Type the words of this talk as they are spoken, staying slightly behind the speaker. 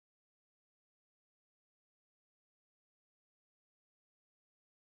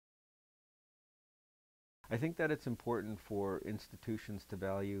I think that it's important for institutions to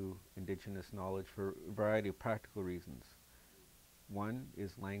value Indigenous knowledge for a variety of practical reasons. One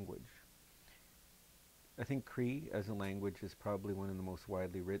is language. I think Cree as a language is probably one of the most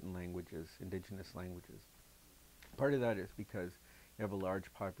widely written languages, Indigenous languages. Part of that is because you have a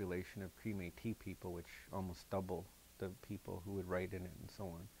large population of Cree Métis people, which almost double the people who would write in it and so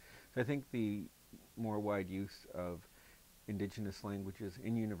on. So I think the more wide use of Indigenous languages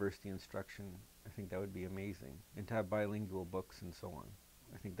in university instruction, I think that would be amazing. And to have bilingual books and so on.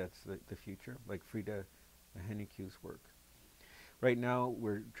 I think that's the future, like Frida Hennequ's work. Right now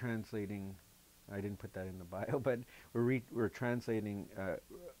we're translating, I didn't put that in the bio, but we're translating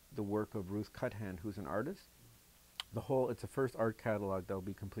the work of Ruth Cuthand, who's an artist. It's a first art catalog that will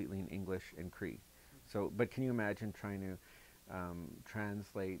be completely in English and Cree. So, but can you imagine trying to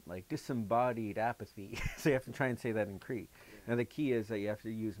translate like disembodied apathy? So you have to try and say that in Cree. Now the key is that you have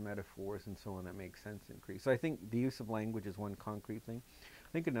to use metaphors and so on that make sense in Cree. So I think the use of language is one concrete thing.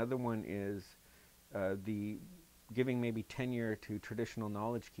 I think another one is the giving maybe tenure to traditional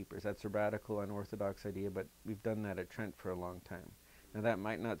knowledge keepers. That's a radical, unorthodox idea, but we've done that at Trent for a long time. Now that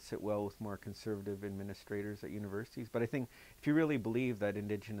might not sit well with more conservative administrators at universities, but I think if you really believe that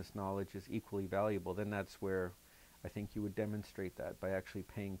Indigenous knowledge is equally valuable, then that's where I think you would demonstrate that by actually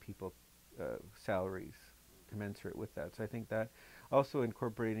paying people salaries commensurate with that. So I think that also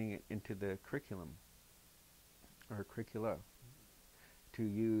incorporating it into the curriculum or curricula, to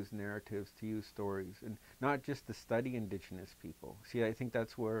use narratives, to use stories, and not just to study Indigenous people. See, I think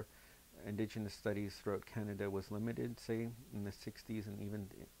that's where Indigenous studies throughout Canada was limited, say, in the 60s and even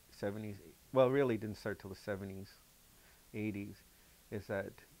 70s. Well, really didn't start till the 70s, 80s, is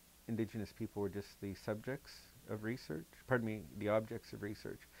that Indigenous people were just the subjects of research, pardon me, the objects of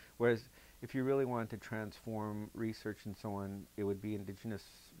research. Whereas if you really wanted to transform research and so on, it would be Indigenous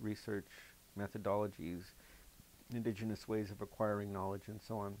research methodologies, Indigenous ways of acquiring knowledge and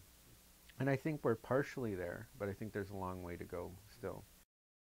so on. And I think we're partially there, but I think there's a long way to go still.